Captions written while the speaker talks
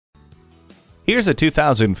Here's a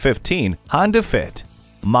 2015 Honda Fit.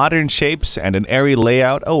 Modern shapes and an airy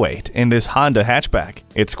layout await in this Honda hatchback.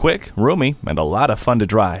 It's quick, roomy, and a lot of fun to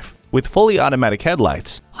drive. With fully automatic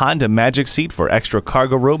headlights, Honda Magic Seat for extra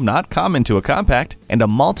cargo room not common to a compact, and a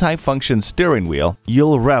multi-function steering wheel,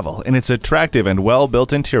 you'll revel in its attractive and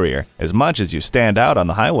well-built interior as much as you stand out on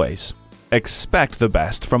the highways. Expect the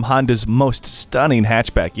best from Honda's most stunning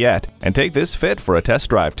hatchback yet, and take this Fit for a test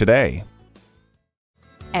drive today.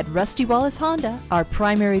 At Rusty Wallis Honda, our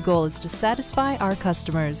primary goal is to satisfy our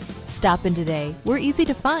customers. Stop in today. We're easy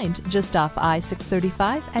to find just off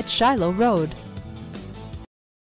I-635 at Shiloh Road.